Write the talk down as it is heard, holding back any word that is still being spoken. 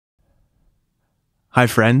Hi,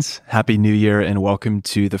 friends. Happy New Year and welcome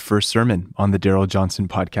to the first sermon on the Darrell Johnson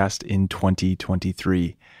podcast in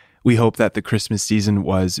 2023. We hope that the Christmas season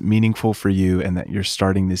was meaningful for you and that you're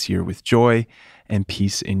starting this year with joy and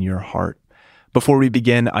peace in your heart. Before we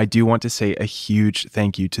begin, I do want to say a huge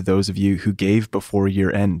thank you to those of you who gave before year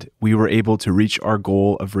end. We were able to reach our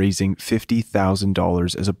goal of raising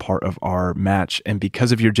 $50,000 as a part of our match. And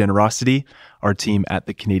because of your generosity, our team at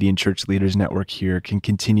the Canadian Church Leaders Network here can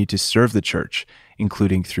continue to serve the church,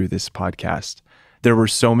 including through this podcast. There were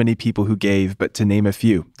so many people who gave, but to name a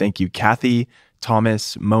few, thank you, Kathy,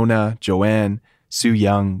 Thomas, Mona, Joanne, Sue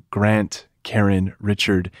Young, Grant, Karen,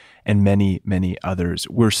 Richard, and many, many others.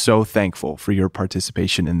 We're so thankful for your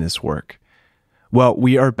participation in this work. Well,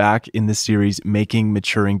 we are back in the series, Making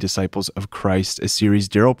Maturing Disciples of Christ, a series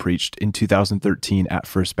Darrell preached in 2013 at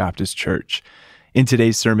First Baptist Church. In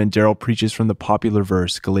today's sermon, Darrell preaches from the popular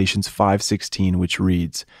verse, Galatians 5:16, which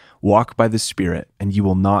reads, "Walk by the Spirit, and you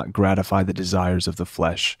will not gratify the desires of the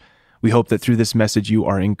flesh." We hope that through this message, you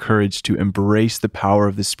are encouraged to embrace the power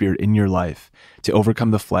of the Spirit in your life, to overcome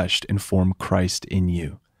the flesh and form Christ in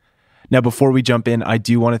you. Now, before we jump in, I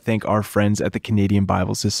do want to thank our friends at the Canadian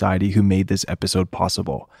Bible Society who made this episode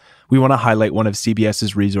possible. We want to highlight one of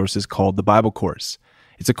CBS's resources called the Bible Course.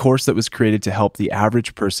 It's a course that was created to help the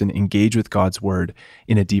average person engage with God's Word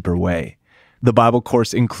in a deeper way. The Bible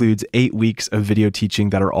Course includes 8 weeks of video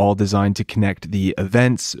teaching that are all designed to connect the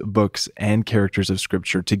events, books, and characters of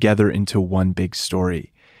Scripture together into one big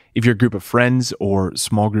story. If your group of friends or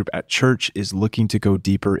small group at church is looking to go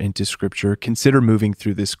deeper into Scripture, consider moving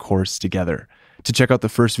through this course together. To check out the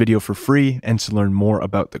first video for free and to learn more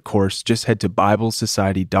about the course, just head to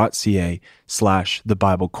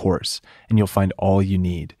biblesociety.ca/thebiblecourse and you'll find all you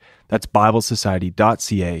need. That's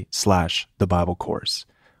biblesociety.ca/thebiblecourse.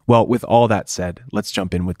 Well, with all that said, let's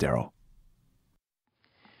jump in with Darrell.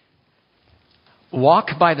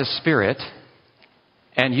 Walk by the Spirit,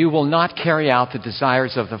 and you will not carry out the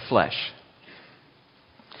desires of the flesh.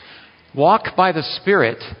 Walk by the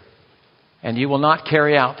Spirit, and you will not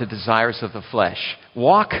carry out the desires of the flesh.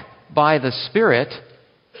 Walk by the Spirit,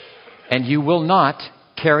 and you will not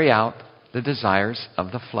carry out the desires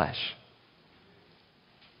of the flesh.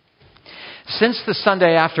 Since the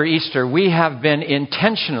Sunday after Easter, we have been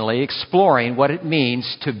intentionally exploring what it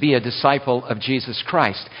means to be a disciple of Jesus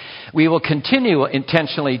Christ. We will continue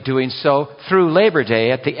intentionally doing so through Labor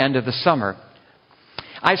Day at the end of the summer.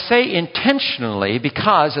 I say intentionally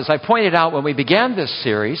because, as I pointed out when we began this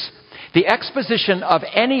series, the exposition of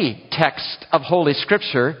any text of Holy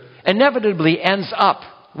Scripture inevitably ends up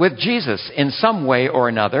with Jesus in some way or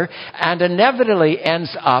another, and inevitably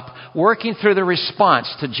ends up working through the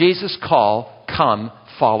response to Jesus' call, "Come,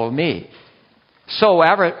 follow me." So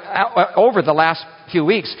over the last few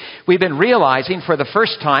weeks, we've been realizing for the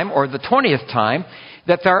first time, or the 20th time,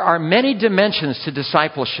 that there are many dimensions to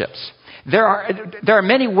discipleships. There are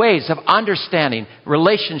many ways of understanding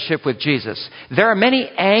relationship with Jesus. There are many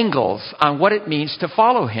angles on what it means to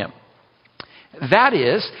follow Him. That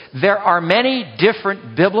is, there are many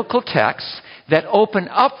different biblical texts that open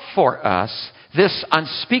up for us this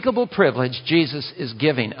unspeakable privilege Jesus is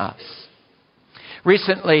giving us.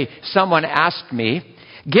 Recently, someone asked me,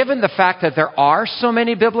 given the fact that there are so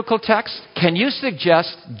many biblical texts, can you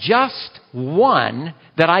suggest just one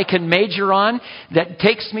that I can major on that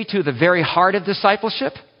takes me to the very heart of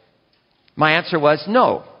discipleship? My answer was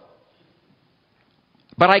no.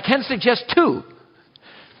 But I can suggest 2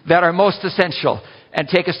 that are most essential and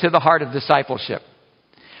take us to the heart of discipleship.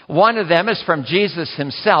 One of them is from Jesus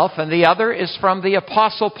Himself, and the other is from the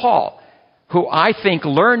Apostle Paul, who I think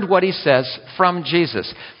learned what he says from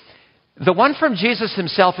Jesus. The one from Jesus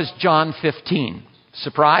Himself is John 15.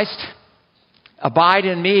 Surprised? Abide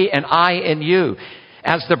in me and I in you.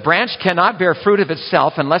 As the branch cannot bear fruit of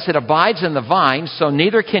itself unless it abides in the vine, so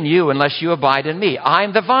neither can you unless you abide in me. I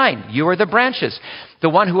am the vine, you are the branches. The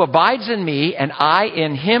one who abides in me and I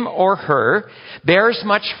in him or her bears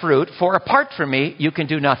much fruit, for apart from me, you can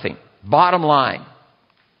do nothing. Bottom line,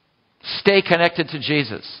 stay connected to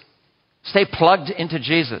Jesus. Stay plugged into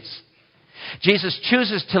Jesus. Jesus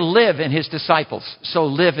chooses to live in His disciples, so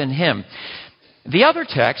live in Him. The other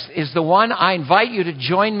text is the one I invite you to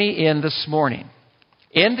join me in this morning.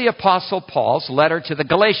 In the Apostle Paul's letter to the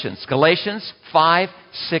Galatians, Galatians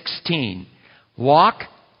 5:16. Walk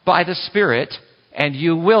by the Spirit, and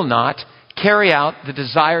you will not carry out the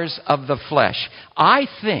desires of the flesh. I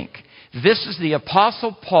think this is the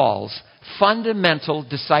Apostle Paul's fundamental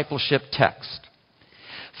discipleship text.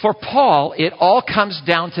 For Paul, it all comes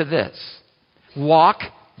down to this.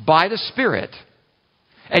 Walk by the Spirit,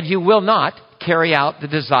 and you will not carry out the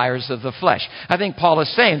desires of the flesh. I think Paul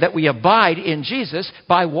is saying that we abide in Jesus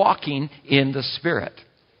by walking in the Spirit.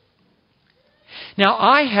 Now,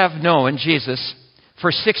 I have known Jesus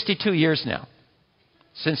for 62 years now,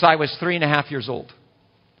 since I was 3.5 years old.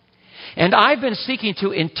 And I've been seeking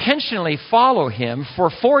to intentionally follow him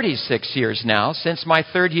for 46 years now, since my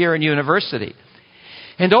 3rd year in university.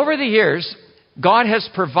 And over the years, God has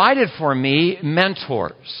provided for me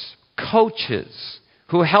mentors, coaches,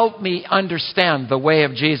 who help me understand the way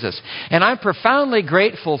of Jesus. And I'm profoundly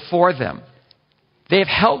grateful for them. They've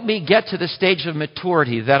helped me get to the stage of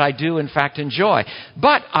maturity that I do, in fact, enjoy.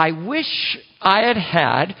 But I wish I had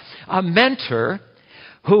had a mentor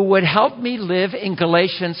who would help me live in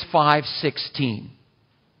Galatians 5:16.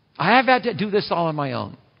 I have had to do this all on my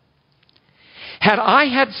own. Had I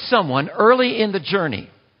had someone early in the journey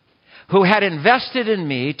who had invested in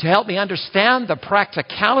me to help me understand the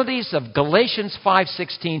practicalities of Galatians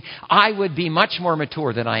 5:16, I would be much more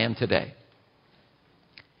mature than I am today.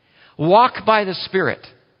 Walk by the Spirit,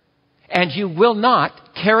 and you will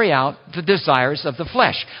not carry out the desires of the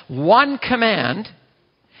flesh. One command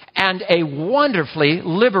and a wonderfully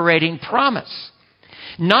liberating promise.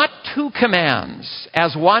 Not 2 commands,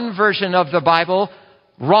 as one version of the Bible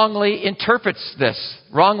wrongly interprets this,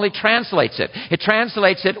 wrongly translates it. It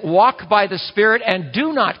translates it, walk by the Spirit and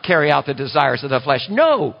do not carry out the desires of the flesh.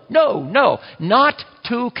 No. Not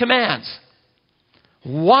 2 commands.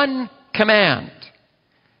 One command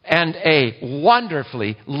and a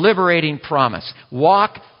wonderfully liberating promise.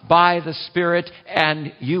 Walk by the Spirit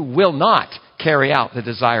and you will not carry out the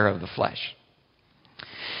desire of the flesh.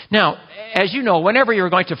 Now, as you know, whenever you're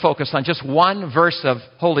going to focus on just one verse of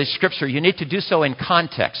Holy Scripture, you need to do so in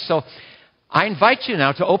context. So I invite you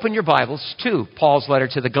now to open your Bibles to Paul's letter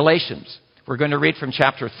to the Galatians. We're going to read from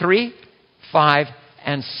chapter 3, 5,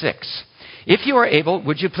 and 6. If you are able,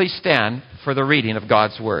 would you please stand for the reading of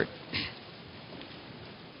God's Word?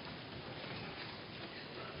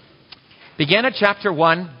 Begin at chapter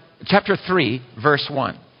 3, verse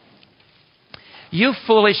 1. You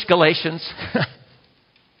foolish Galatians.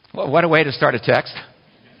 Well, what a way to start a text.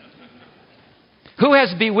 Who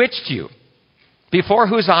has bewitched you, before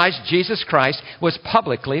whose eyes Jesus Christ was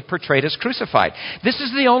publicly portrayed as crucified? This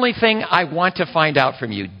is the only thing I want to find out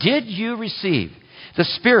from you. Did you receive the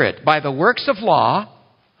Spirit by the works of law,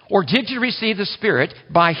 or did you receive the Spirit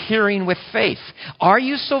by hearing with faith? Are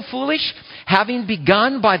you so foolish? Having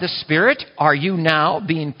begun by the Spirit, are you now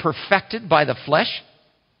being perfected by the flesh?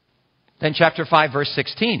 Then chapter 5, verse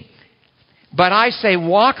 16. But I say,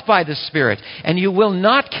 walk by the Spirit, and you will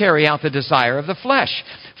not carry out the desire of the flesh.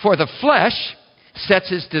 For the flesh sets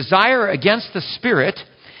his desire against the Spirit,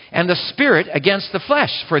 and the Spirit against the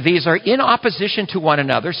flesh. For these are in opposition to one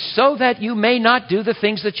another, so that you may not do the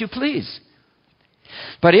things that you please.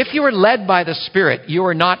 But if you are led by the Spirit, you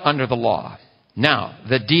are not under the law. Now,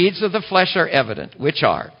 the deeds of the flesh are evident, which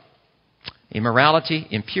are immorality,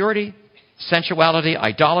 impurity, sensuality,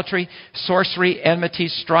 idolatry, sorcery, enmity,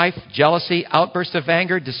 strife, jealousy, outbursts of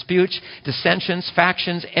anger, disputes, dissensions,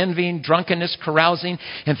 factions, envying, drunkenness, carousing,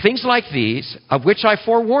 and things like these, of which I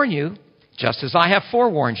forewarn you, just as I have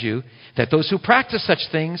forewarned you, that those who practice such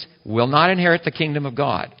things will not inherit the kingdom of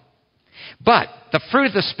God. But the fruit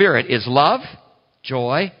of the Spirit is love,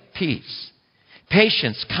 joy, peace,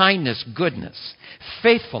 patience, kindness, goodness,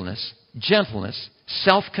 faithfulness, gentleness,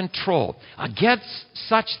 self-control. Against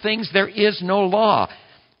such things there is no law.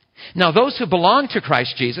 Now those who belong to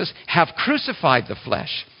Christ Jesus have crucified the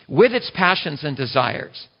flesh with its passions and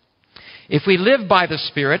desires. If we live by the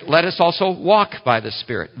Spirit, let us also walk by the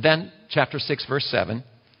Spirit. Then, chapter 6, verse 7,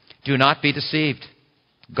 do not be deceived.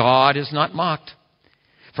 God is not mocked.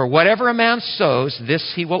 For whatever a man sows,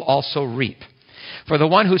 this he will also reap. For the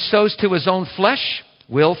one who sows to his own flesh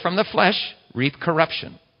will from the flesh reap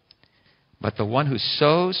corruption. But the one who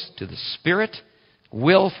sows to the Spirit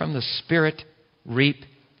will from the Spirit reap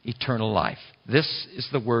eternal life. This is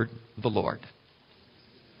the word of the Lord.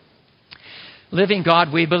 Living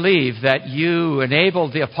God, we believe that you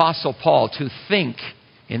enabled the Apostle Paul to think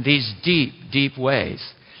in these deep, deep ways.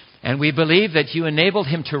 And we believe that you enabled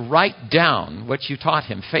him to write down what you taught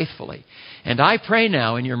him faithfully. And I pray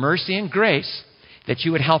now in your mercy and grace that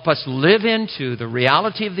you would help us live into the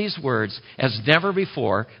reality of these words as never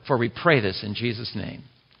before, for we pray this in Jesus' name.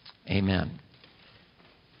 Amen.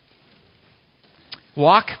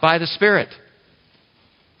 Walk by the Spirit,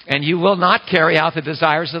 and you will not carry out the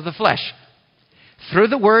desires of the flesh. Through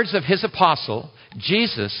the words of his apostle,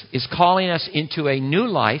 Jesus is calling us into a new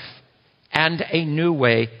life and a new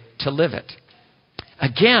way to live it.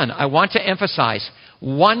 Again, I want to emphasize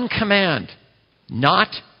one command, not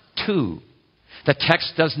 2. The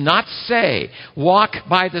text does not say, walk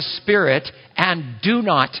by the Spirit and do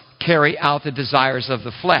not carry out the desires of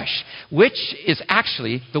the flesh, which is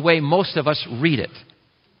actually the way most of us read it.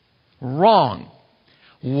 Wrong.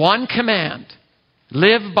 One command,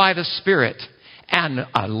 live by the Spirit, and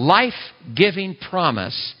a life-giving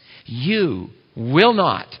promise, you will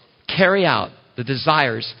not carry out the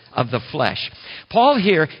desires of the flesh. Paul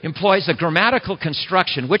here employs a grammatical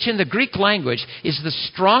construction which in the Greek language is the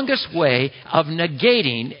strongest way of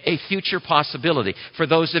negating a future possibility. For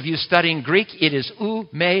those of you studying Greek, it is ou,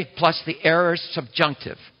 me, plus the aorist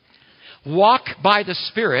subjunctive. Walk by the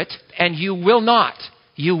Spirit and you will not.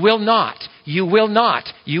 You will not. You will not.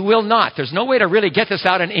 You will not. There's no way to really get this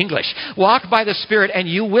out in English. Walk by the Spirit and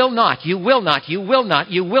you will not. You will not. You will not.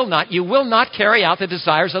 You will not. You will not carry out the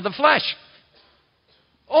desires of the flesh.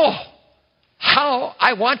 Oh, how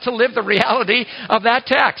I want to live the reality of that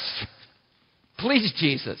text. Please,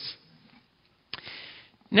 Jesus.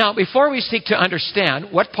 Now, before we seek to understand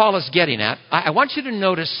what Paul is getting at, I want you to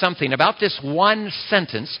notice something about this one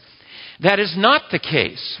sentence that is not the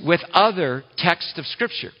case with other texts of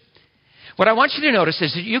Scripture. What I want you to notice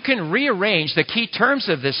is that you can rearrange the key terms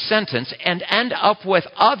of this sentence and end up with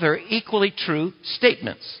other equally true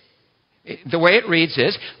statements. The way it reads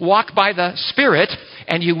is, walk by the Spirit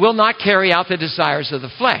and you will not carry out the desires of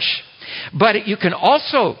the flesh. But you can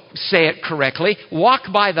also say it correctly, walk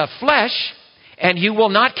by the flesh and you will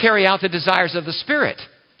not carry out the desires of the Spirit.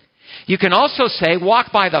 You can also say,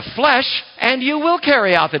 walk by the flesh and you will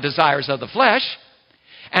carry out the desires of the flesh.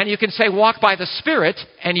 And you can say, walk by the Spirit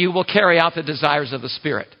and you will carry out the desires of the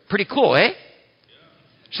Spirit. Pretty cool, eh?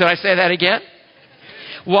 Should I say that again?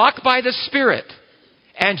 Walk by the Spirit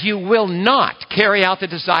and you will not carry out the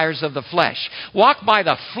desires of the flesh. Walk by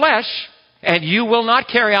the flesh, and you will not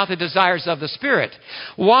carry out the desires of the Spirit.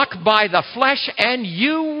 Walk by the flesh, and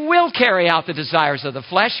you will carry out the desires of the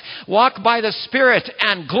flesh. Walk by the Spirit,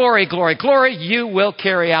 and glory, glory, glory, you will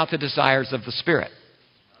carry out the desires of the Spirit.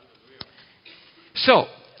 So,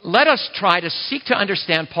 let us try to seek to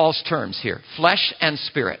understand Paul's terms here, flesh and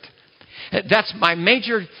spirit. That's my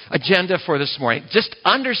major agenda for this morning. Just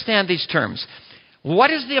understand these terms.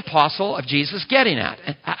 What is the apostle of Jesus getting at?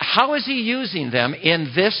 How is he using them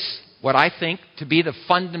in this, what I think to be the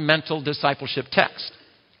fundamental discipleship text?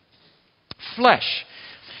 Flesh.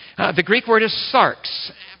 The Greek word is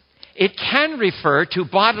sarx. It can refer to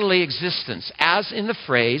bodily existence, as in the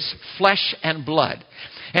phrase flesh and blood.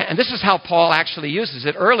 And this is how Paul actually uses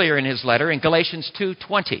it earlier in his letter in Galatians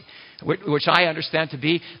 2:20, which I understand to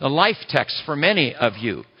be the life text for many of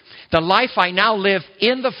you. The life I now live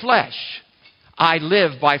in the flesh, I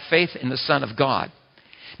live by faith in the Son of God.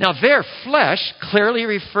 Now, their flesh clearly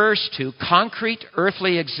refers to concrete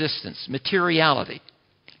earthly existence, materiality.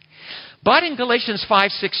 But in Galatians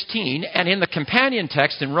 5:16 and in the companion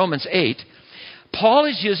text in Romans 8, Paul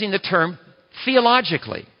is using the term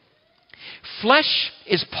theologically. Flesh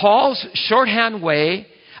is Paul's shorthand way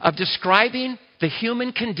of describing the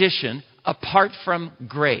human condition apart from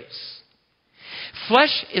grace.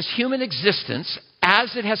 Flesh is human existence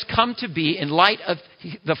as it has come to be in light of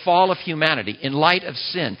the fall of humanity, in light of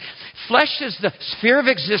sin. Flesh is the sphere of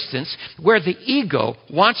existence where the ego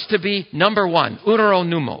wants to be number one, unero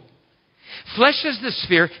numo. Flesh is the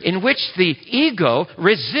sphere in which the ego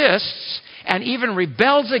resists and even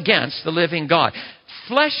rebels against the living God.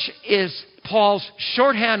 Flesh is Paul's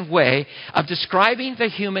shorthand way of describing the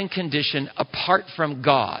human condition apart from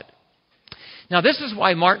God. Now, this is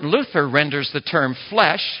why Martin Luther renders the term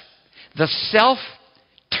flesh the self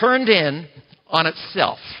turned in on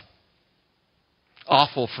itself.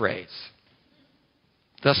 Awful phrase.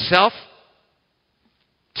 The self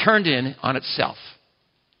turned in on itself.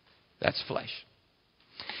 That's flesh.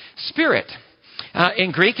 Spirit.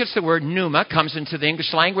 In Greek, it's the word pneuma, comes into the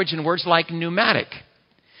English language in words like pneumatic.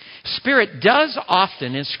 Spirit does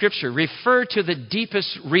often in Scripture refer to the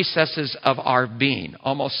deepest recesses of our being,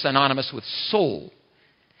 almost synonymous with soul.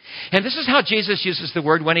 And this is how Jesus uses the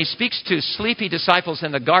word when he speaks to sleepy disciples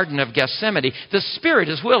in the Garden of Gethsemane. The spirit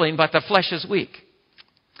is willing, but the flesh is weak.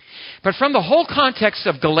 But from the whole context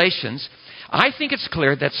of Galatians, I think it's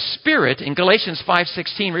clear that spirit in Galatians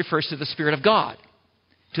 5:16 refers to the Spirit of God,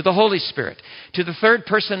 to the Holy Spirit, to the third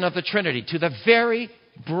person of the Trinity, to the very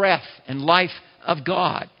breath and life of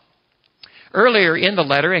God. Earlier in the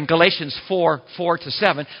letter, in Galatians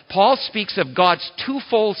 4:4-7, Paul speaks of God's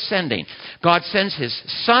twofold sending. God sends His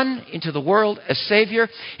Son into the world as Savior,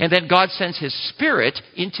 and then God sends His Spirit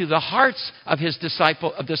into the hearts of His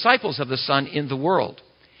disciples of the Son in the world.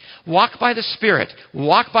 Walk by the Spirit.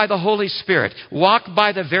 Walk by the Holy Spirit. Walk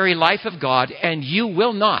by the very life of God, and you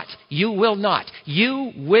will not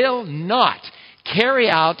carry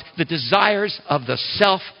out the desires of the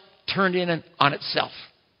self turned in on itself.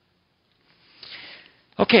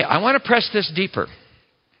 Okay, I want to press this deeper.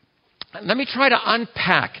 Let me try to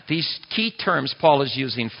unpack these key terms Paul is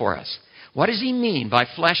using for us. What does he mean by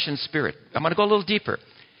flesh and spirit? I'm going to go a little deeper.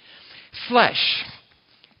 Flesh.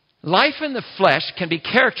 Life in the flesh can be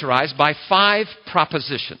characterized by 5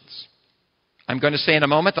 propositions. I'm going to say in a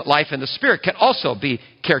moment that life in the spirit can also be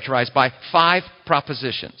characterized by 5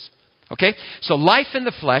 propositions. Okay? So life in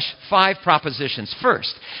the flesh, 5 propositions.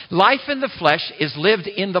 First, life in the flesh is lived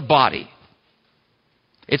in the body.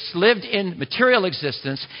 It's lived in material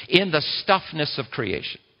existence in the stuffness of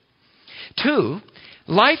creation. 2,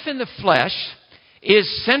 life in the flesh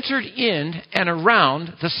is centered in and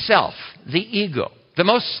around the self, the ego. The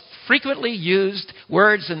most frequently used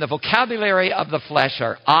words in the vocabulary of the flesh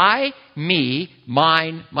are I, me,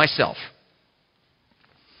 mine, myself.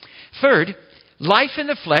 Third, life in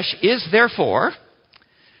the flesh is therefore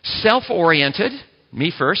self-oriented,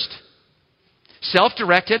 me first,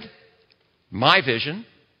 self-directed, my vision,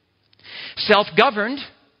 self-governed,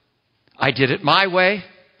 I did it my way,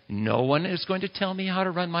 no one is going to tell me how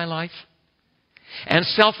to run my life, and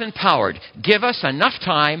self-empowered, give us enough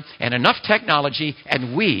time and enough technology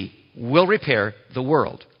and we will repair the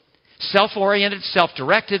world. Self-oriented,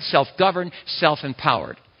 self-directed, self-governed,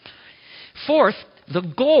 self-empowered. Fourth, the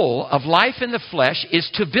goal of life in the flesh is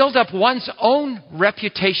to build up one's own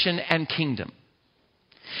reputation and kingdom.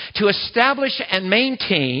 To establish and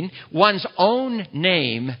maintain one's own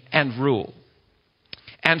name and rule.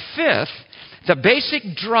 And fifth, the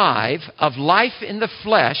basic drive of life in the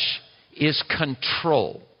flesh is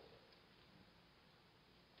control.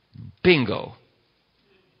 Bingo.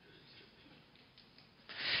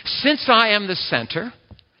 Since I am the center,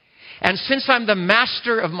 and since I'm the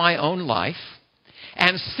master of my own life,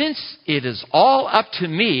 and since it is all up to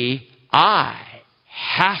me, I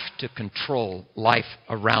have to control life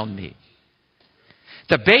around me.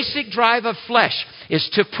 The basic drive of flesh is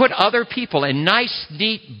to put other people in nice,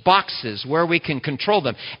 neat boxes where we can control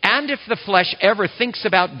them. And if the flesh ever thinks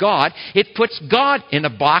about God, it puts God in a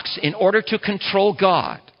box in order to control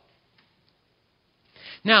God.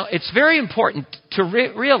 Now, it's very important to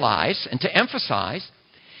realize and to emphasize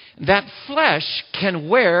that flesh can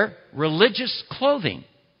wear religious clothing.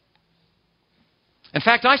 In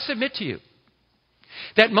fact, I submit to you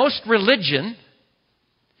that most religion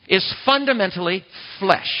is fundamentally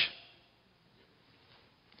flesh.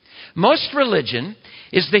 Most religion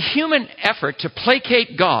is the human effort to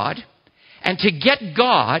placate God and to get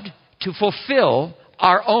God to fulfill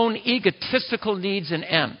our own egotistical needs and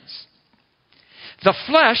ends. The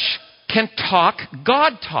flesh can talk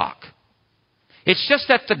God talk. It's just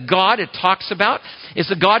that the God it talks about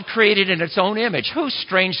is a God created in its own image, who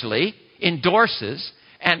strangely endorses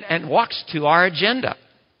and walks to our agenda.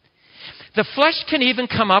 The flesh can even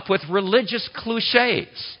come up with religious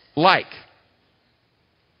cliches like,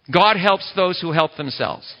 God helps those who help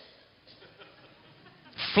themselves.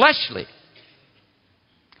 Fleshly.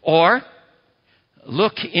 Or,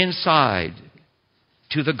 look inside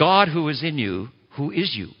to the God who is in you, who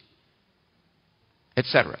is you,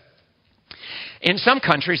 etc. In some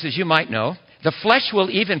countries, as you might know, the flesh will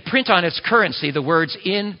even print on its currency the words,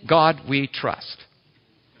 in God we trust.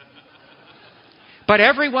 But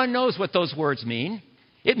everyone knows what those words mean.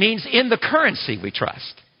 It means in the currency we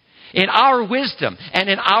trust. In our wisdom and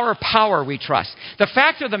in our power we trust. The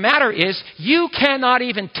fact of the matter is, you cannot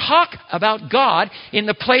even talk about God in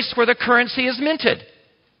the place where the currency is minted.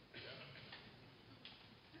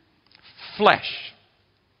 Flesh.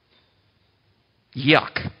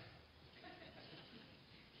 Yuck.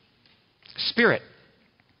 Spirit.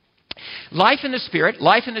 Life in the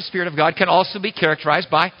Spirit of God can also be characterized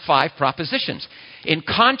by 5 propositions, in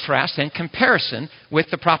contrast and comparison with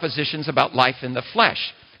the propositions about life in the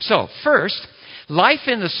flesh. So, first, life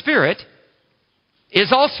in the Spirit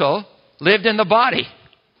is also lived in the body,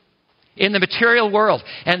 in the material world.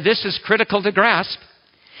 And this is critical to grasp.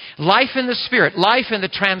 Life in the Spirit, life in the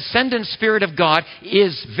transcendent Spirit of God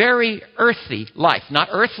is very earthy life. Not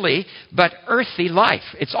earthly, but earthy life.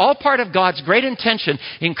 It's all part of God's great intention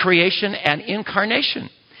in creation and incarnation.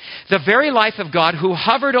 The very life of God who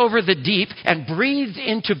hovered over the deep and breathed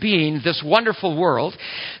into being this wonderful world.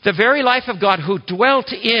 The very life of God who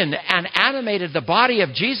dwelt in and animated the body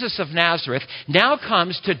of Jesus of Nazareth now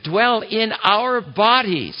comes to dwell in our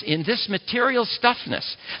bodies, in this material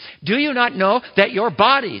stuffness. Do you not know that your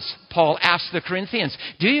bodies, Paul asked the Corinthians,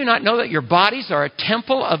 do you not know that your bodies are a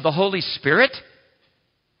temple of the Holy Spirit?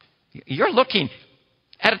 You're looking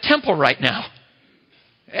at a temple right now.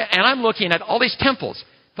 And I'm looking at all these temples.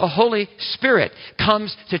 The Holy Spirit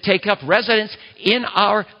comes to take up residence in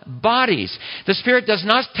our bodies. The Spirit does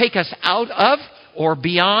not take us out of or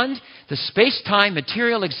beyond the space-time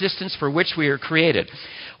material existence for which we are created.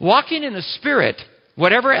 Walking in the Spirit,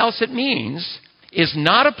 whatever else it means, is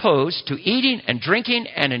not opposed to eating and drinking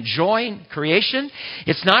and enjoying creation.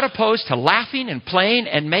 It's not opposed to laughing and playing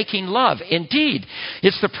and making love. Indeed,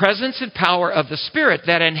 it's the presence and power of the Spirit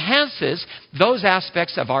that enhances those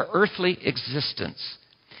aspects of our earthly existence.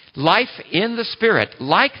 Life in the Spirit,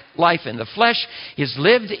 like life in the flesh, is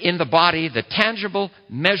lived in the body, the tangible,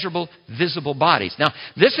 measurable, visible bodies. Now,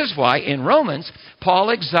 this is why in Romans, Paul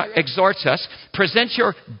exhorts us, present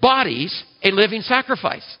your bodies a living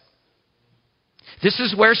sacrifice. This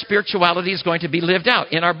is where spirituality is going to be lived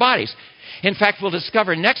out, in our bodies. In fact, we'll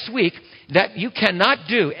discover next week that you cannot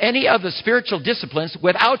do any of the spiritual disciplines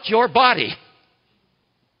without your body.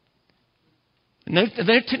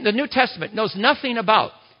 The New Testament knows nothing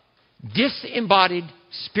about disembodied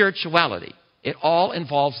spirituality. It all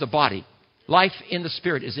involves the body. Life in the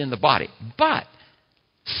Spirit is in the body. But,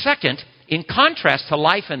 second, in contrast to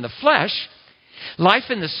life in the flesh, life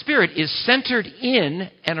in the Spirit is centered in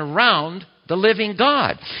and around the living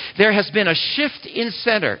God. There has been a shift in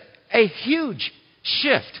center, a huge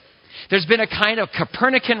shift. There's been a kind of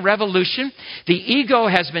Copernican revolution. The ego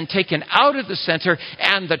has been taken out of the center,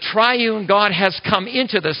 and the triune God has come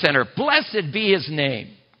into the center. Blessed be His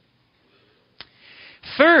name.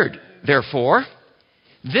 Third, therefore,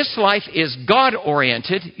 this life is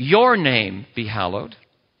God-oriented. Your name be hallowed.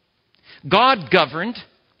 God-governed.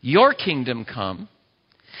 Your kingdom come.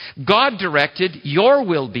 God-directed. Your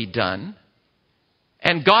will be done.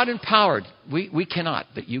 And God-empowered. We cannot,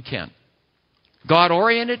 but you can.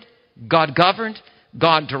 God-oriented, God-governed,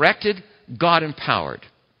 God-directed, God-empowered.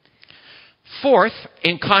 Fourth,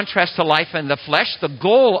 in contrast to life in the flesh, the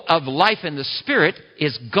goal of life in the Spirit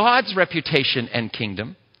is God's reputation and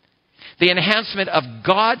kingdom, the enhancement of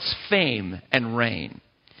God's fame and reign.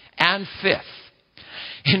 And fifth,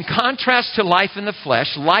 in contrast to life in the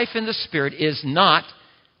flesh, life in the Spirit is not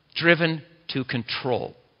driven to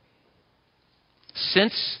control.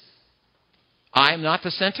 Since I am not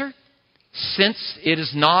the center, since it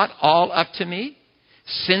is not all up to me,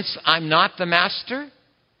 since I'm not the master,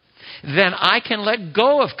 then I can let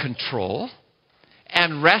go of control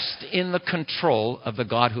and rest in the control of the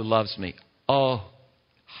God who loves me. Oh,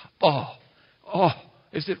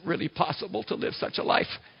 is it really possible to live such a life?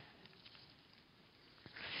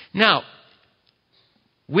 Now,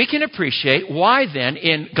 we can appreciate why then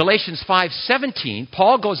in Galatians 5:17,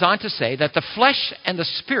 Paul goes on to say that the flesh and the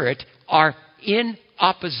Spirit are in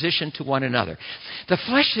opposition to one another. The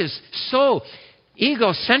flesh is so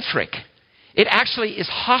egocentric. It actually is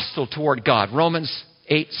hostile toward God. Romans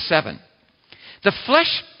 8:7. The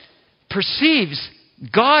flesh perceives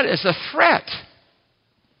God as a threat.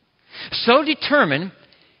 So determined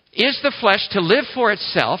is the flesh to live for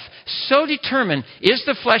itself, so determined is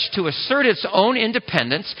the flesh to assert its own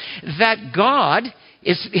independence, that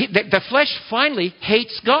the flesh finally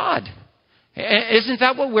hates God. Isn't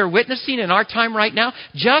that what we're witnessing in our time right now?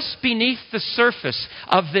 Just beneath the surface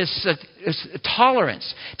of this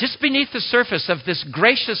tolerance, just beneath the surface of this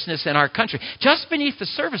graciousness in our country, just beneath the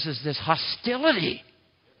surface is this hostility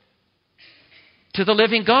to the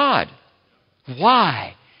living God.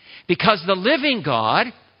 Why? Because the living God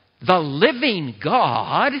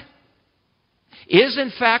is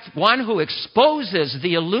in fact one who exposes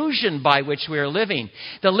the illusion by which we are living.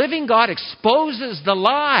 The living God exposes the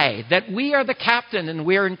lie that we are the captain and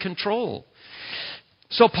we're in control.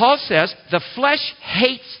 So Paul says the flesh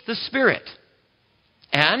hates the Spirit.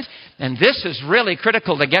 And this is really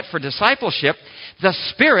critical to get for discipleship, the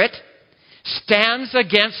Spirit stands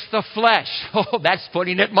against the flesh. Oh, that's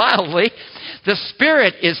putting it mildly. The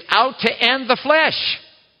Spirit is out to end the flesh.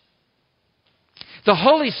 The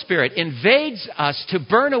Holy Spirit invades us to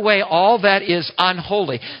burn away all that is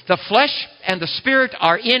unholy. The flesh and the Spirit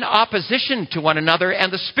are in opposition to one another,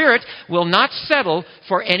 and the Spirit will not settle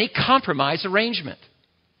for any compromise arrangement.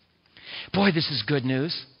 Boy, this is good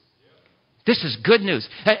news. This is good news.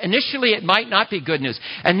 Initially, it might not be good news.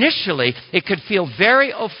 Initially, it could feel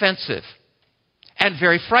very offensive and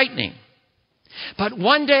very frightening. But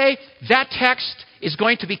one day, that text is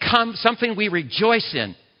going to become something we rejoice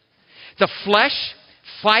in. The flesh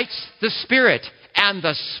fights the Spirit, and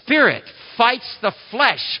the Spirit fights the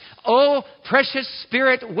flesh. Oh, precious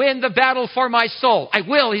Spirit, win the battle for my soul. I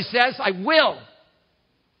will, he says, I will.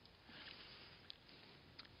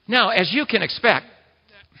 Now, as you can expect,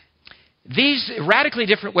 these radically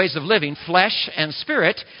different ways of living, flesh and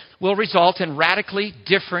spirit, will result in radically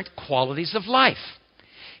different qualities of life.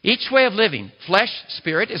 Each way of living, flesh,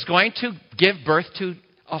 spirit, is going to give birth to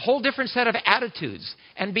a whole different set of attitudes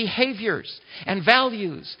and behaviors and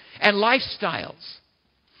values and lifestyles.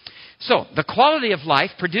 So, the quality of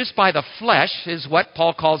life produced by the flesh is what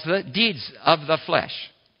Paul calls the deeds of the flesh.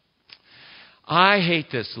 I hate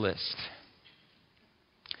this list.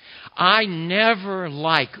 I never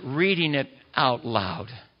like reading it out loud.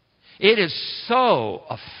 It is so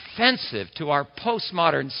offensive to our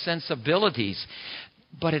postmodern sensibilities,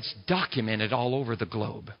 but it's documented all over the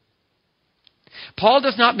globe. Paul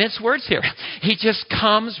does not mince words here. He just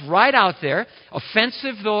comes right out there,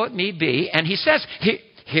 offensive though it may be, and he says,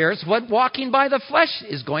 here's what walking by the flesh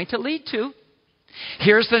is going to lead to.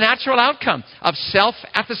 Here's the natural outcome of self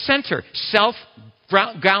at the center,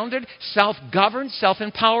 self-grounded, self-governed,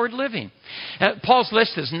 self-empowered living. Paul's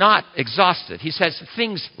list is not exhaustive. He says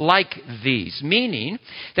things like these, meaning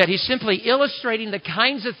that he's simply illustrating the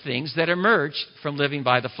kinds of things that emerge from living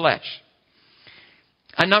by the flesh.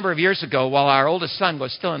 A number of years ago, while our oldest son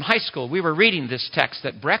was still in high school, we were reading this text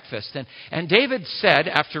at breakfast. And David said,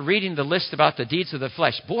 after reading the list about the deeds of the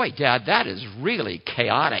flesh, "Boy, Dad, that is really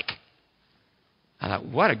chaotic." I thought,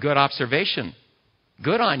 what a good observation.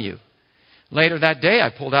 Good on you. Later that day, I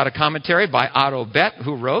pulled out a commentary by Otto Bett,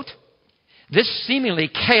 who wrote, "This seemingly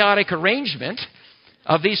chaotic arrangement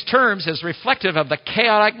of these terms is reflective of the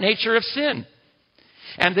chaotic nature of sin.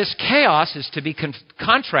 And this chaos is to be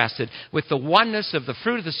contrasted with the oneness of the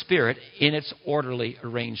fruit of the Spirit in its orderly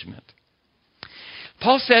arrangement."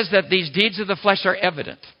 Paul says that these deeds of the flesh are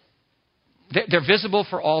evident. They're visible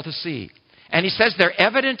for all to see. And he says they're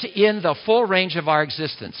evident in the full range of our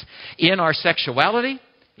existence. In our sexuality,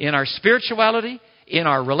 in our spirituality, in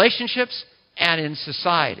our relationships, and in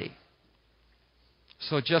society.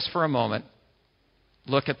 So just for a moment,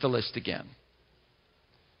 look at the list again.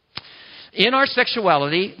 In our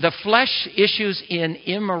sexuality, the flesh issues in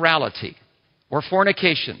immorality or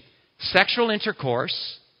fornication, sexual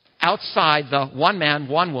intercourse outside the one man,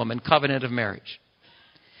 one woman covenant of marriage.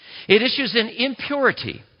 It issues in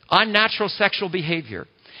impurity, unnatural sexual behavior.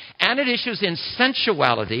 And it issues in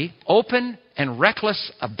sensuality, open and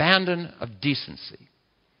reckless abandon of decency.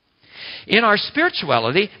 In our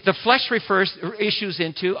spirituality, the flesh issues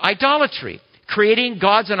into idolatry, creating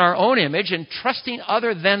gods in our own image and trusting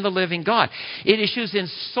other than the living God. It issues in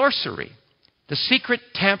sorcery, the secret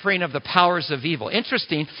tampering of the powers of evil.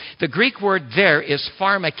 Interesting, the Greek word there is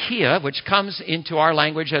pharmakia, which comes into our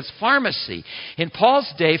language as pharmacy. In Paul's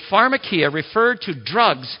day, pharmakia referred to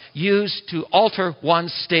drugs used to alter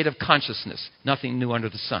one's state of consciousness. Nothing new under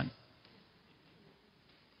the sun.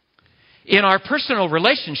 In our personal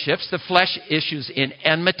relationships, the flesh issues in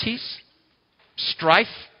enmities, strife,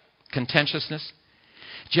 contentiousness,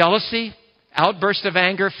 jealousy, outbursts of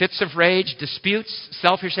anger, fits of rage, disputes,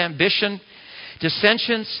 selfish ambition,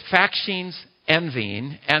 dissensions, factions,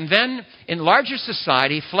 envying. And then, in larger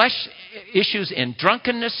society, flesh issues in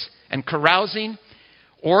drunkenness and carousing,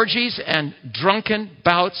 orgies and drunken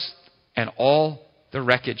bouts, and all the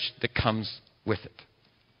wreckage that comes with it.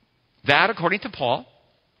 That, according to Paul,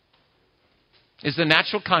 is the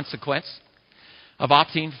natural consequence of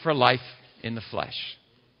opting for life in the flesh.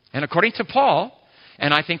 And according to Paul,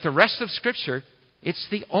 and I think the rest of Scripture, it's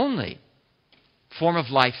the only form of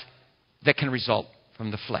life that can result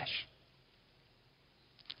from the flesh.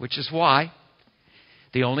 Which is why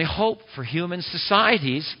the only hope for human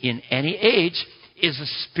societies in any age is a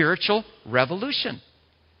spiritual revolution.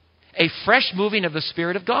 A fresh moving of the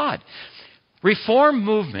Spirit of God. Reform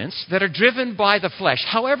movements that are driven by the flesh,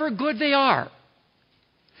 however good they are,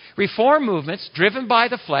 reform movements driven by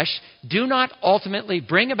the flesh do not ultimately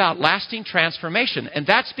bring about lasting transformation. And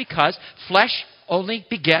that's because flesh only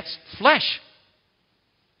begets flesh.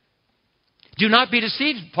 Do not be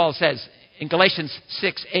deceived, Paul says in Galatians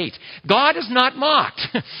 6:8. God is not mocked.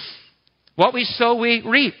 What we sow, we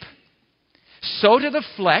reap. Sow to the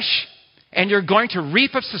flesh, and you're going to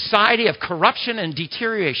reap a society of corruption and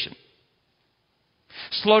deterioration.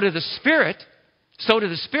 Sow to the Spirit,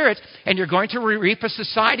 and you're going to reap a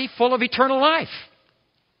society full of eternal life.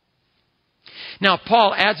 Now,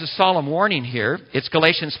 Paul adds a solemn warning here. It's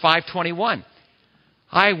Galatians 5:21.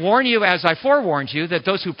 I warn you, as I forewarned you, that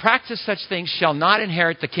those who practice such things shall not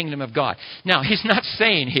inherit the kingdom of God. Now, he's not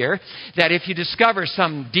saying here that if you discover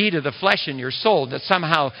some deed of the flesh in your soul, that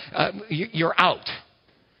somehow you're out.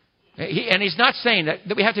 And he's not saying that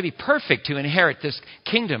we have to be perfect to inherit this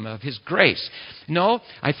kingdom of his grace. No,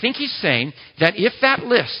 I think he's saying that if that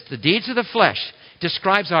list, the deeds of the flesh,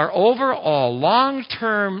 describes our overall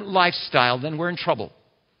long-term lifestyle, then we're in trouble.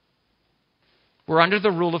 We're under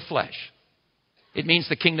the rule of flesh. It means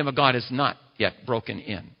the kingdom of God is not yet broken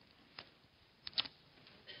in.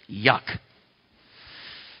 Yuck.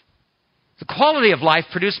 The quality of life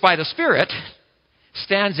produced by the Spirit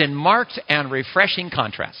stands in marked and refreshing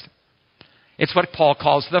contrast. It's what Paul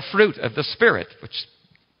calls the fruit of the Spirit, which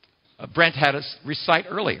Brent had us recite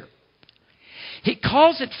earlier. He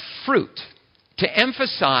calls it fruit to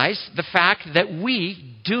emphasize the fact that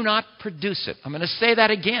we do not produce it. I'm going to say that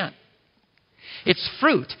again. It's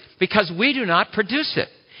fruit because we do not produce it.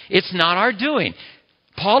 It's not our doing.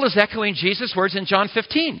 Paul is echoing Jesus' words in John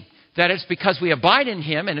 15, that it's because we abide in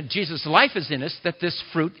him and Jesus' life is in us that this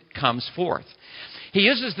fruit comes forth. He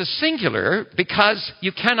uses the singular because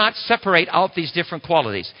you cannot separate out these different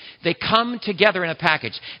qualities. They come together in a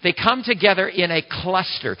package. They come together in a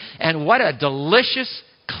cluster. And what a delicious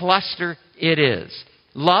cluster it is.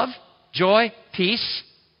 Love, joy, peace,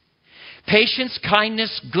 patience,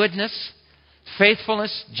 kindness, goodness,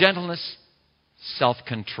 faithfulness, gentleness,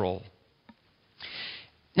 self-control.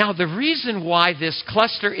 Now, the reason why this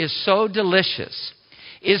cluster is so delicious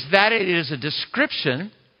is that it is a description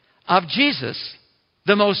of Jesus,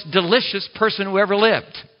 the most delicious person who ever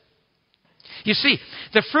lived. You see,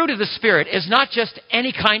 the fruit of the Spirit is not just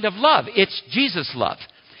any kind of love. It's Jesus' love.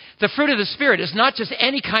 The fruit of the Spirit is not just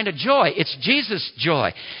any kind of joy. It's Jesus'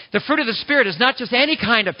 joy. The fruit of the Spirit is not just any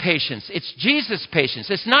kind of patience. It's Jesus' patience.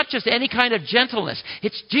 It's not just any kind of gentleness.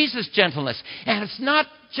 It's Jesus' gentleness. And it's not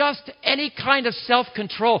just any kind of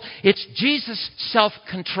self-control. It's Jesus'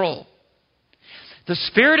 self-control. The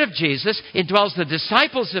Spirit of Jesus indwells the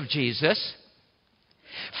disciples of Jesus,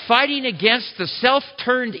 fighting against the self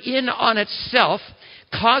turned in on itself,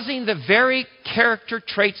 causing the very character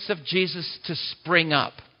traits of Jesus to spring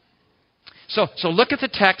up. So look at the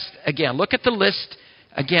text again. Look at the list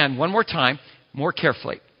again one more time, more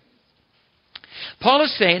carefully. Paul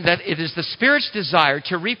is saying that it is the Spirit's desire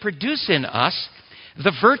to reproduce in us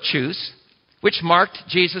the virtues which marked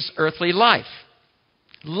Jesus' earthly life.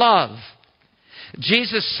 Love.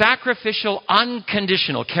 Jesus' sacrificial,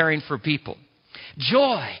 unconditional caring for people.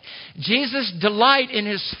 Joy. Jesus' delight in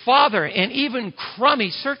his Father in even crummy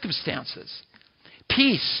circumstances.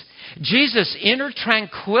 Peace. Jesus' inner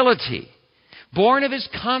tranquility, born of his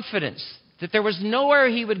confidence that there was nowhere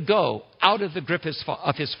he would go out of the grip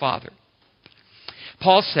of his Father.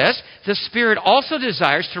 Paul says the Spirit also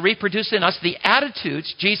desires to reproduce in us the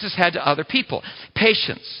attitudes Jesus had to other people.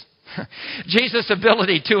 Patience. Jesus'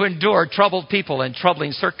 ability to endure troubled people and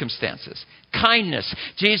troubling circumstances. Kindness.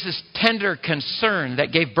 Jesus' tender concern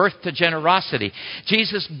that gave birth to generosity.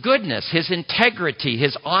 Jesus' goodness, his integrity,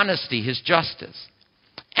 his honesty, his justice.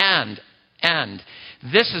 And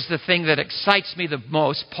this is the thing that excites me the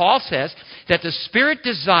most. Paul says that the Spirit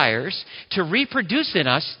desires to reproduce in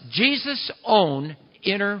us Jesus' own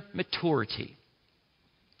inner maturity.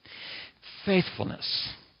 Faithfulness.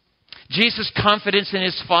 Jesus' confidence in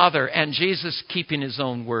his Father and Jesus keeping his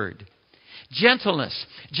own word. Gentleness.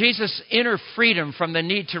 Jesus' inner freedom from the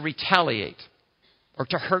need to retaliate or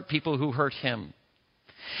to hurt people who hurt him.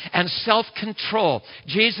 And self-control.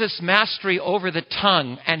 Jesus' mastery over the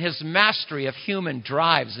tongue and his mastery of human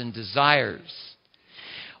drives and desires.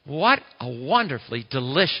 What a wonderfully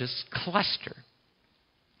delicious cluster.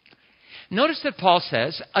 Notice that Paul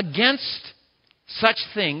says, against such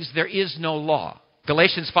things there is no law.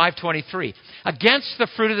 Galatians 5:23. Against the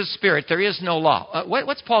fruit of the Spirit there is no law.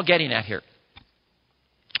 What's Paul getting at here?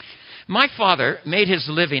 My father made his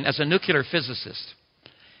living as a nuclear physicist,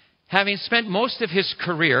 having spent most of his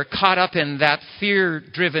career caught up in that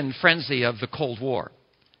fear-driven frenzy of the Cold War.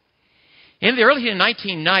 In the early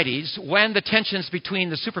 1990s, when the tensions between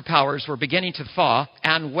the superpowers were beginning to thaw,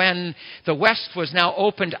 and when the West was now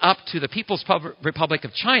opened up to the People's Republic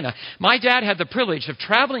of China, my dad had the privilege of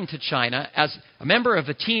traveling to China as a member of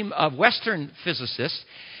a team of Western physicists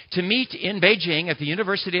to meet in Beijing at the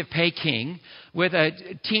University of Peking with a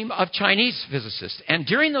team of Chinese physicists. And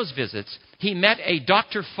during those visits, he met a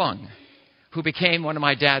Dr. Feng, who became one of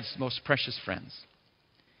my dad's most precious friends.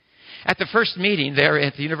 At the first meeting there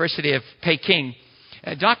at the University of Peking,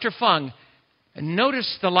 Dr. Feng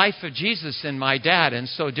noticed the life of Jesus in my dad, and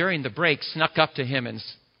so during the break snuck up to him and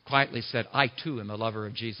quietly said, "I too am a lover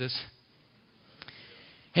of Jesus."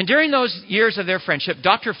 And during those years of their friendship,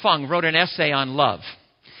 Dr. Feng wrote an essay on love.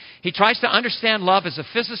 He tries to understand love as a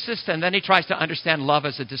physicist, and then he tries to understand love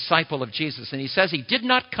as a disciple of Jesus. And he says he did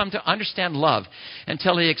not come to understand love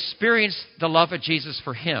until he experienced the love of Jesus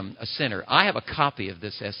for him, a sinner. I have a copy of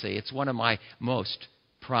this essay. It's one of my most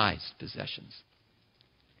prized possessions.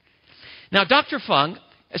 Now, Dr. Feng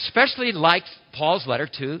especially liked Paul's letter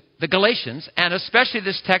to the Galatians, and especially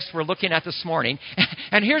this text we're looking at this morning.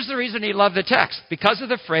 And here's the reason he loved the text: because of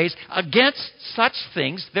the phrase, "Against such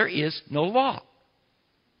things there is no law."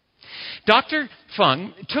 Dr.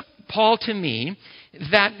 Fung took Paul to mean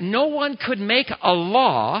that no one could make a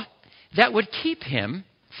law that would keep him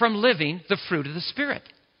from living the fruit of the Spirit.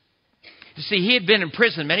 You see, he had been in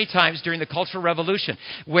prison many times during the Cultural Revolution,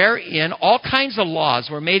 wherein all kinds of laws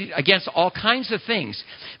were made against all kinds of things.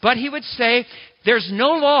 But he would say, there's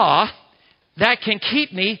no law that can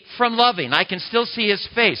keep me from loving. I can still see his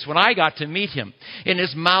face when I got to meet him in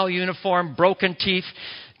his Mao uniform, broken teeth,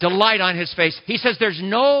 delight on his face. He says there's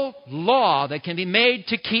no law that can be made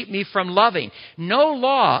to keep me from loving. No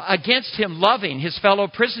law against him loving his fellow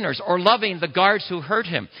prisoners or loving the guards who hurt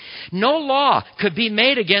him. No law could be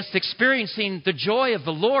made against experiencing the joy of the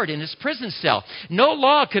Lord in his prison cell. No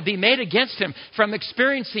law could be made against him from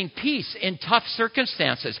experiencing peace in tough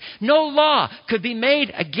circumstances. No law could be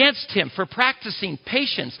made against him for practicing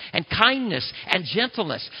patience and kindness and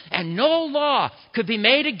gentleness. And no law could be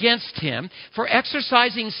made against him for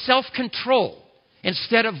exercising self-control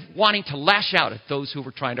instead of wanting to lash out at those who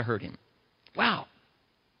were trying to hurt him. Wow.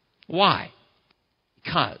 Why?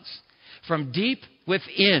 Because from deep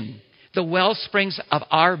within the well springs of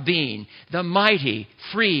our being, the mighty,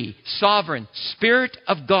 free, sovereign Spirit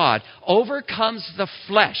of God overcomes the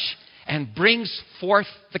flesh and brings forth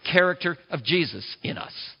the character of Jesus in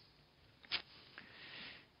us.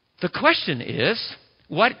 The question is,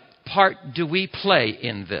 what part do we play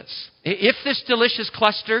in this? If this delicious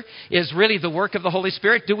cluster is really the work of the Holy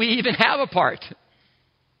Spirit, do we even have a part?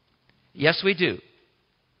 Yes, we do.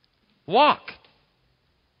 Walk.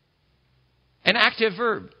 An active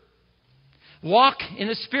verb. Walk in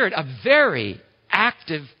the Spirit, a very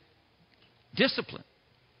active discipline.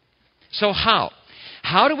 So how?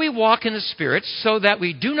 How do we walk in the Spirit so that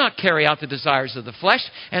we do not carry out the desires of the flesh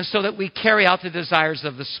and so that we carry out the desires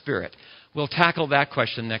of the Spirit? We'll tackle that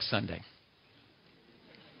question next Sunday.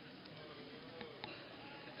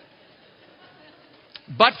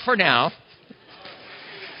 But for now,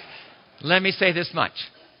 let me say this much.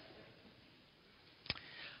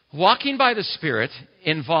 Walking by the Spirit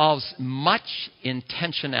involves much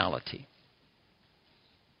intentionality.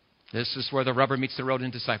 This is where the rubber meets the road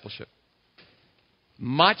in discipleship.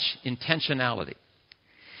 Much intentionality.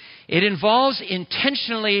 It involves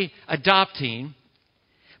intentionally adopting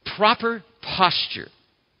proper posture.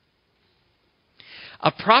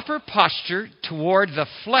 A proper posture toward the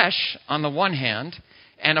flesh on the one hand,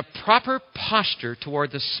 and a proper posture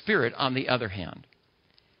toward the Spirit on the other hand.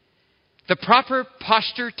 The proper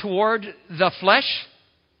posture toward the flesh,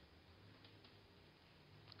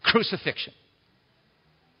 crucifixion,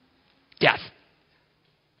 death.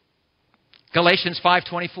 Galatians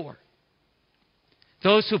 5:24.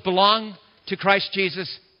 Those who belong to Christ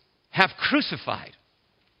Jesus have crucified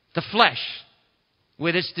the flesh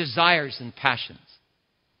with its desires and passions.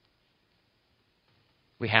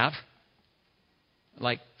 We have?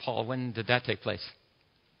 Like Paul, when did that take place?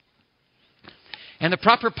 And the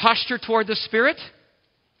proper posture toward the Spirit?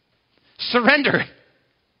 Surrender.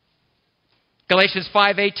 Galatians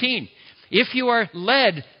 5:18. If you are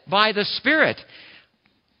led by the Spirit,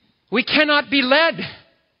 we cannot be led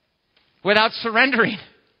without surrendering.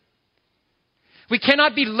 We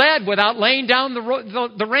cannot be led without laying down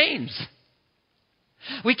the reins.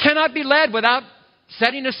 We cannot be led without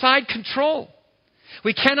setting aside control.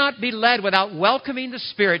 We cannot be led without welcoming the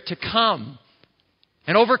Spirit to come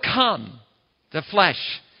and overcome the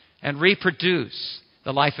flesh and reproduce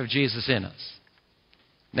the life of Jesus in us.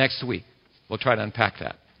 Next week, we'll try to unpack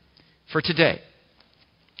that. For today,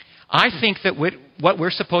 I think that what we're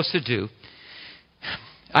supposed to do,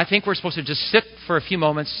 I think we're supposed to just sit for a few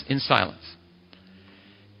moments in silence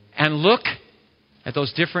and look at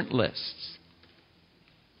those different lists.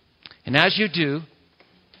 And as you do,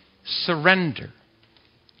 surrender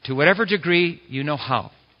to whatever degree you know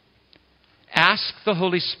how. Ask the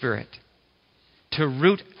Holy Spirit to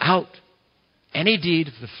root out any deed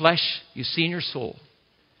of the flesh you see in your soul.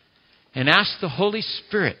 And ask the Holy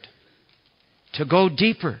Spirit to go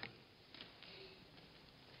deeper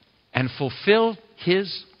and fulfill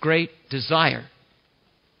His great desire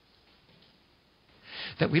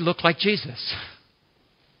that we look like Jesus.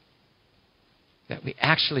 That we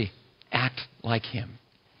actually act like Him.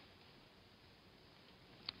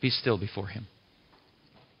 Be still before Him.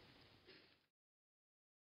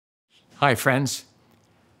 Hi, friends.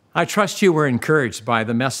 I trust you were encouraged by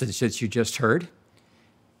the message that you just heard,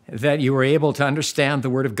 that you were able to understand the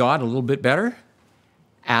Word of God a little bit better,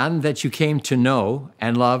 and that you came to know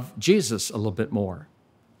and love Jesus a little bit more.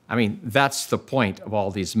 I mean, that's the point of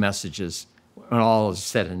all these messages when all is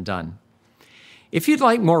said and done. If you'd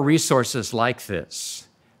like more resources like this,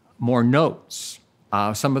 more notes,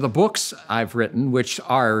 some of the books I've written, which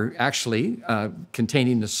are actually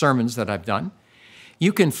containing the sermons that I've done.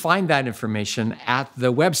 You can find that information at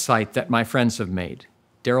the website that my friends have made,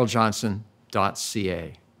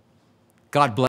 darrelljohnson.ca. God bless.